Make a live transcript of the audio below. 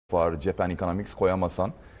our Japan economics,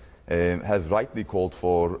 Koyama-san, has rightly called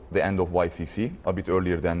for the end of YCC a bit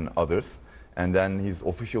earlier than others. And then his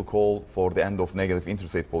official call for the end of negative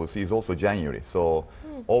interest rate policy is also January. So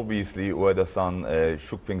obviously Ueda-san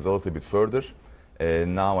shook things a little bit further.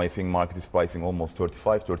 Now I think market is pricing almost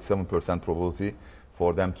 35-37% probability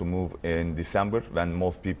for them to move in December, when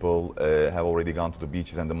most people have already gone to the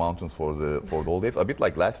beaches and the mountains for the holidays, a bit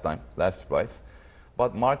like last surprise.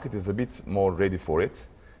 But market is a bit more ready for it.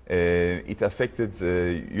 It affected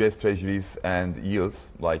US Treasuries and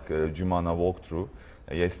yields, like Jumana walked through.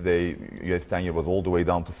 Yesterday, US 10-year was all the way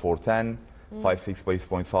down to 410, 5-6 basis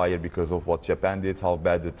points higher because of what Japan did, how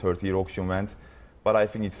bad the 30-year auction went. But I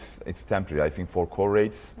think it's temporary. I think for core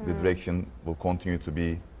rates, the direction will continue to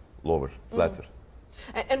be lower, flatter.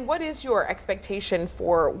 And what is your expectation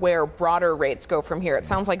for where broader rates go from here? It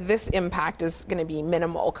sounds like this impact is going to be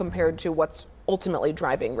minimal compared to what's ultimately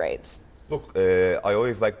driving rates. Look, I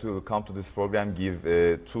always like to come to this program, give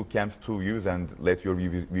two camps, two views, and let your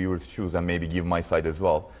viewers choose, and maybe give my side as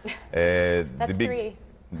well. That's three.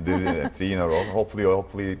 Three in a row.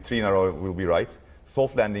 Hopefully 3 in a row will be right.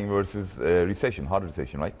 Soft landing versus recession, hard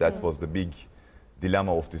recession, right? That was the big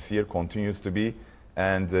dilemma of this year, continues to be.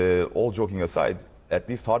 And all joking aside, at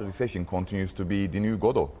least hard recession continues to be the new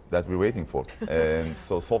Godot that we're waiting for.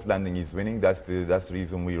 So soft landing is winning. That's the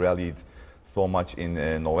reason we rallied so much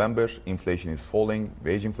in November. Inflation is falling,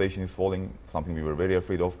 wage inflation is falling, something we were very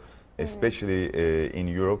afraid of, especially in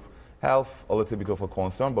Europe. Health, a little bit of a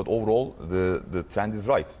concern, but overall the trend is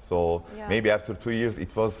right. So maybe after 2 years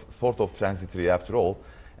it was sort of transitory after all.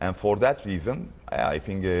 And for that reason, I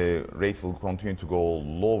think rates will continue to go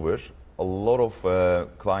lower. A lot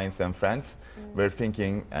of clients and friends were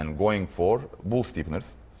thinking and going for bull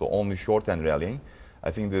steepeners, so only short end rallying. I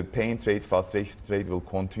think the pain trade, frustration trade will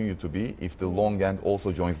continue to be if the long end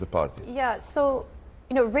also joins the party. Yeah, so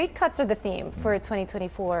rate cuts are the theme for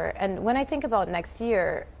 2024. And when I think about next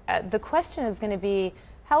year, the question is going to be,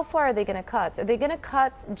 how far are they going to cut? Are they going to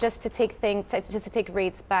cut just to take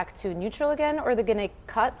rates back to neutral again, or are they going to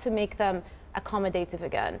cut to make them accommodative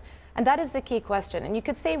again? And that is the key question. And you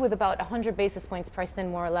could say with about 100 basis points priced in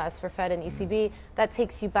more or less for Fed and ECB, that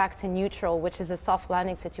takes you back to neutral, which is a soft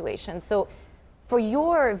landing situation. So for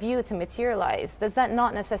your view to materialize, does that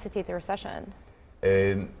not necessitate a recession?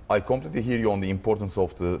 I completely hear you on the importance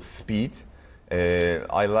of the speed.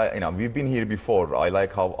 We've been here before. I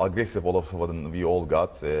like how aggressive all of a sudden we all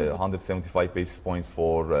got. 175 basis points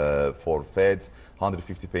for Fed,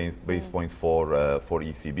 150 basis points for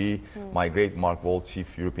ECB. My great Mark Wall,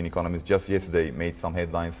 chief European economist, just yesterday made some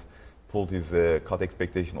headlines, pulled his cut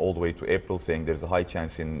expectation all the way to April, saying there's a high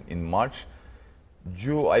chance in March.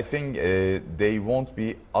 I think they won't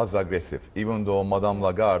be as aggressive, even though Madame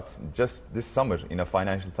Lagarde just this summer in a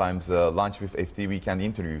Financial Times Lunch with FT Weekend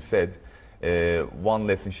interview said one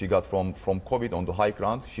lesson she got from COVID on the high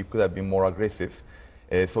ground, she could have been more aggressive.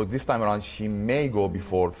 So this time around she may go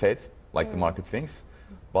before Fed, like the market thinks,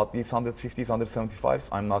 but these 150s, 175s,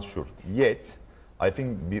 I'm not sure. Yet, I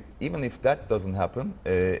think even if that doesn't happen,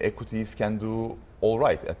 equities can do all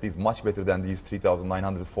right, at least much better than these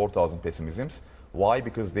 3,900, 4,000 pessimisms. Why?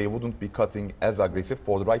 Because they wouldn't be cutting as aggressive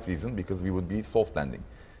for the right reason, because we would be soft landing.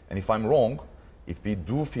 And if I'm wrong, if we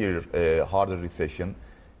do fear a harder recession,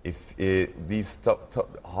 if these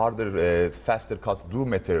harder, faster cuts do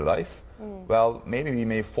materialize, well, maybe we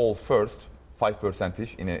may fall first,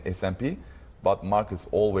 5% in a S&P, but markets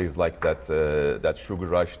always like that sugar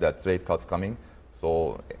rush, that rate cuts coming,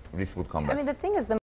 so risk would come back. I mean, the thing is,